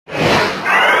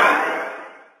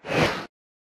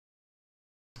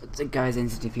What's up guys,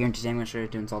 AnsiTiv here, and today I'm going to show you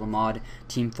how to install the mod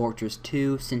Team Fortress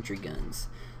 2 Sentry Guns.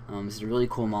 This is a really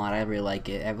cool mod, I really like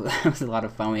it. It was a lot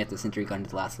of fun. We had the Sentry Gun to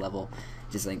the last level.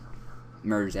 Just like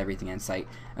murders everything in sight.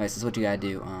 Alright, so this is what you gotta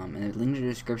do. And the link in the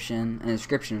description, and the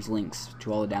description is links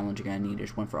to all the downloads you're gonna need.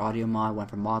 There's one for audio mod, one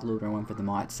for Modloader, and one for the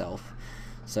mod itself.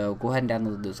 So go ahead and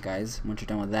download those guys. Once you're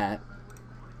done with that,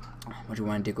 what you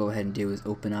want to go ahead and do is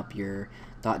open up your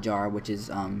 .jar, which is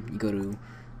you go to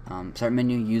start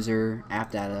menu, user,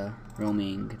 app data,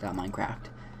 roaming, .minecraft,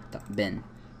 .bin.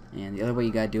 And the other way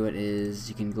you gotta do it is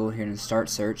you can go here and start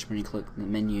search. When you click the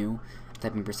menu,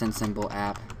 type in %,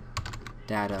 app,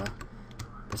 data,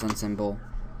 %,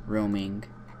 roaming,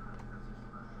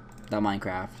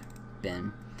 .minecraft,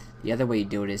 bin. The other way you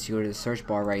do it is you go to the search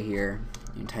bar right here,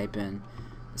 you type in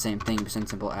the same thing,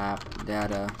 %, app,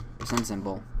 data,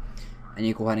 %, and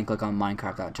you go ahead and click on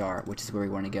minecraft.jar, which is where we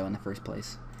want to go in the first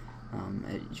place.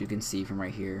 As you can see from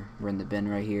right here, we're in the bin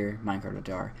right here,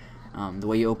 minecraft.jar. The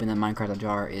way you open the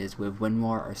minecraft.jar is with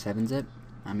WinRAR or 7-zip.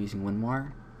 I'm using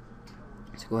WinRAR.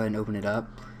 So go ahead and open it up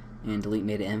and delete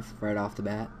meta-inf right off the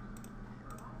bat.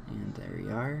 And there you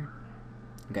are.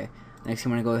 Okay. Next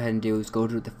thing I'm gonna go ahead and do is go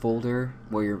to the folder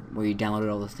where you downloaded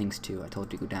all those things to. I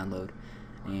told you to go download.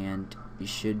 And you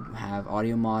should have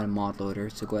audio mod and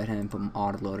Modloader. So go ahead and put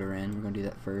Modloader in. We're gonna do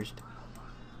that first.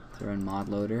 Throw in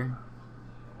Modloader.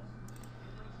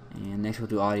 And next we'll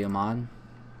do audio mod.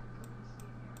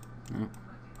 No.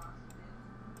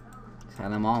 Just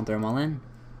have them all and throw them all in.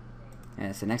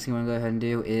 And so next thing you want to go ahead and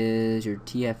do is your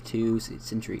TF2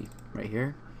 Sentry right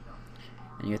here.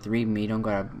 And you have to read me. Don't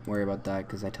gotta worry about that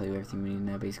because I tell you everything we need to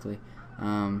know basically.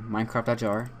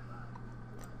 Minecraft.jar.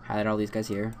 Highlight all these guys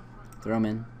here. Throw them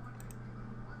in.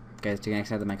 Guys, to next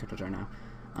have the Minecraft.jar now.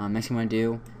 Next thing you want to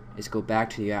do is go back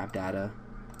to the app data,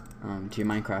 to your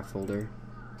Minecraft folder.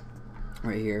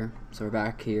 Right here. So we're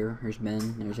back here. Here's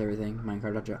bin. There's everything.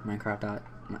 Minecraft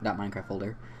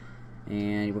folder.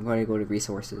 And we're going to go to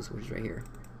resources, which is right here.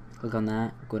 Click on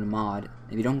that. Go to mod.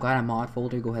 If you don't got a mod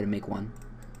folder, go ahead and make one.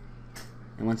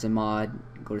 And once in mod,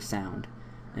 go to sound.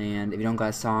 And if you don't got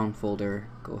a sound folder,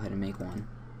 go ahead and make one.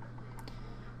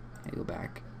 Okay, go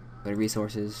back. Go to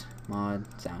resources, mod,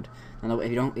 sound. Now,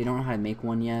 if you don't know how to make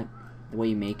one yet, the way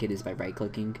you make it is by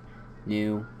right-clicking,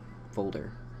 new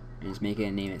folder. And just make it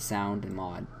and name it sound and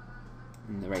mod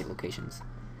in the right locations.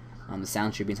 The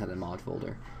sound should be inside the mod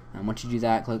folder. Once you do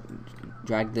that,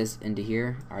 drag this into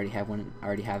here. I already have one. I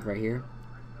already have right here,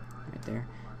 right there,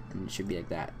 and it should be like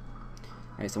that.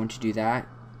 Alright, so once you do that,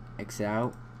 exit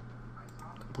out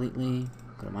completely.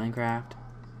 Go to Minecraft,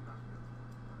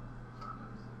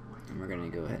 and we're gonna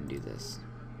go ahead and do this.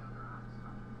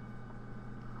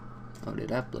 Load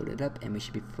it up, and we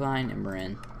should be fine. And we're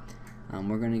in.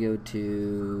 We're gonna go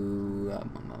to we're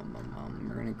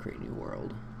gonna create a new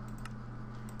world.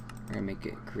 We're gonna make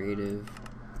it creative.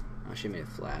 I should make it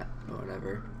flat or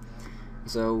whatever.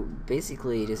 So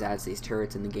basically it just adds these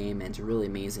turrets in the game, and it's really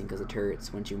amazing because the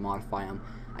turrets, once you modify them,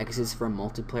 I guess it's from a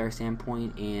multiplayer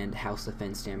standpoint and house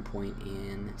defense standpoint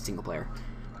in single player.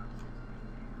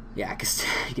 Yeah, I guess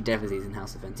you could definitely use in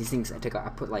house defense. These things I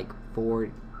put like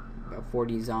about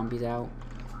 40 zombies out,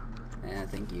 and I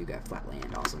think you got flat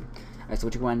land. Awesome. Alright, so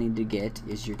what you're going to need to get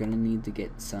is you're going to need to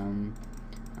get some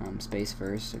space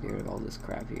first. So get rid of all this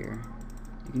crap here.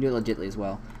 You can do it legitly as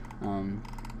well.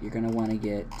 You're going to want to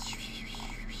get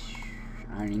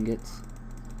iron ingots,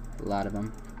 a lot of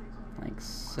them, like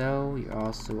so. You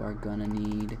also are going to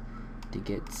need to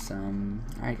get some.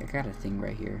 Alright, I got a thing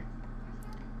right here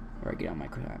where I get all my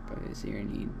crap. Okay, so you're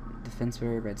going to need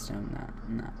dispenser, redstone,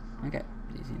 not. Okay,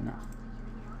 easy enough.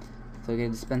 So get a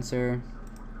dispenser.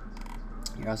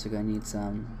 You're also going to need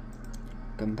some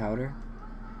gunpowder,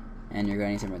 and you're going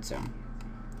to need some redstone.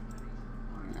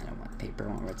 I don't want paper, I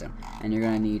want redstone. And you're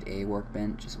going to need a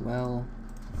workbench as well.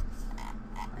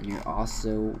 And you're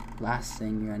also, last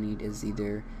thing you're going to need is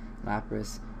either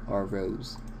lapis or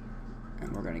rose.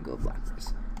 And we're going to go with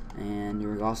lapis. And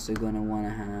you're also going to want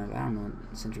to have, I don't know,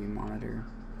 sentry monitor.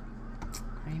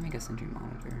 How do you make a sentry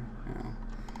monitor? I don't know.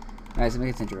 Alright, so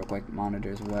make a sentry real quick.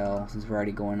 Monitor as well, since we're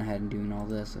already going ahead and doing all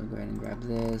this. So go ahead and grab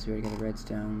this. We already got the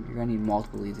redstone. You're going to need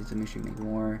multiple of these, so make sure you make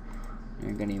more.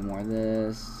 You're going to need more of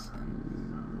this.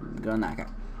 And go on that guy.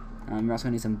 You're also going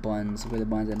to need some buns. Where are the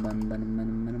buns? And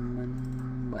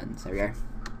buns. There we go. And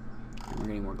we're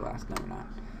getting more glass. No, we're not.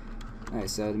 Alright,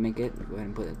 so to make it, go ahead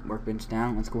and put the workbench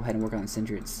down. Let's go ahead and work on the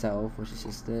sentry itself, which is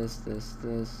just this.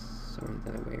 Sorry,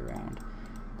 the other way around.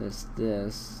 This,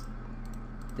 that.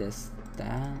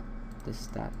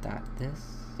 This.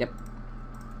 Yep.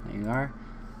 There you are.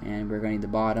 And we're going to need the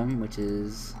bottom, which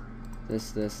is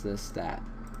this, that.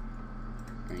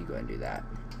 And you go ahead and do that.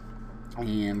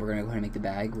 And we're gonna go ahead and make the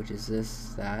bag, which is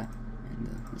this, that, and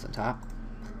this on top.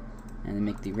 And then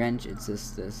make the wrench, it's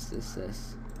this,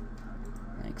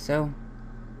 like so.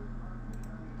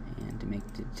 And to make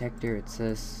the detector, it's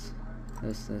this,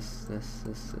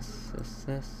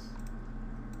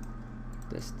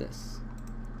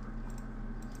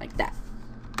 like that.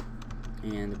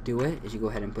 And to do it is you go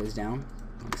ahead and put this down,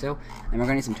 like so. And we're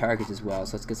gonna need some targets as well,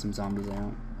 so let's get some zombies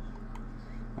out.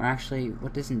 Or actually,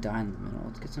 what doesn't die in the middle?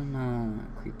 Let's get some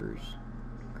creepers.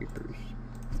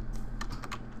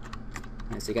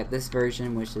 Alright, so you got this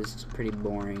version, which is pretty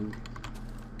boring.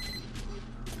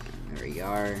 And there we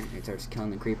are. It starts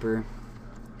killing the creeper.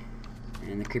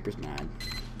 And the creeper's mad.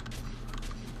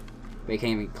 But he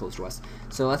can't even get close to us.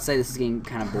 So let's say this is getting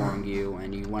kind of boring to you,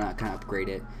 and you want to kind of upgrade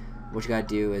it. What you gotta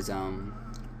do is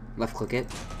left click it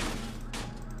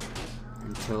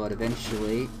until it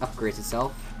eventually upgrades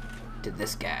itself to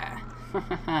this guy.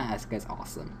 This guy's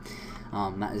awesome.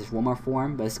 There's one more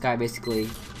form, but this guy basically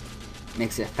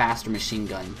makes it a faster machine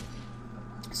gun.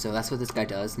 So that's what this guy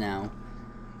does now.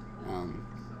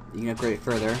 You can upgrade it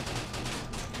further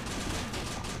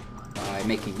by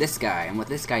making this guy, and what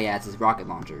this guy adds is rocket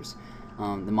launchers.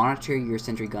 To monitor your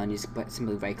Sentry Gun, you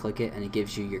simply right click it and it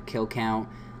gives you your kill count,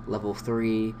 level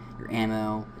 3, your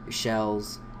ammo, your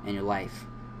shells, and your life.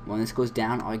 When this goes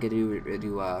down, all you gotta do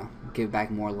to give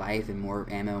back more life and more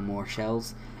ammo and more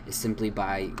shells is simply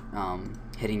by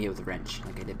hitting it with a wrench,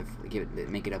 like I did before,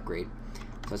 make it upgrade.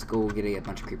 So let's go get a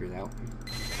bunch of creepers out.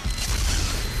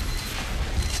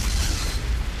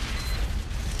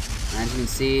 And as you can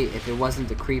see, if it wasn't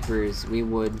the creepers, we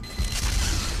would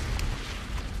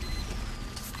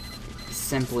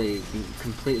simply be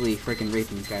completely freaking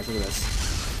raping these guys. Look at this.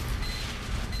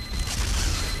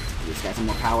 These guys have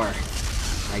more power.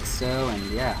 Like so,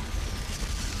 and yeah.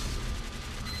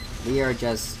 We are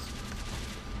just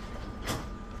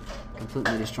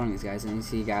completely destroying these guys. And you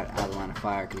see he got out of the line of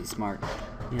fire because he's smart.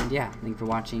 And yeah, thank you for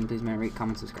watching. Please remember to rate,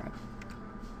 comment, subscribe.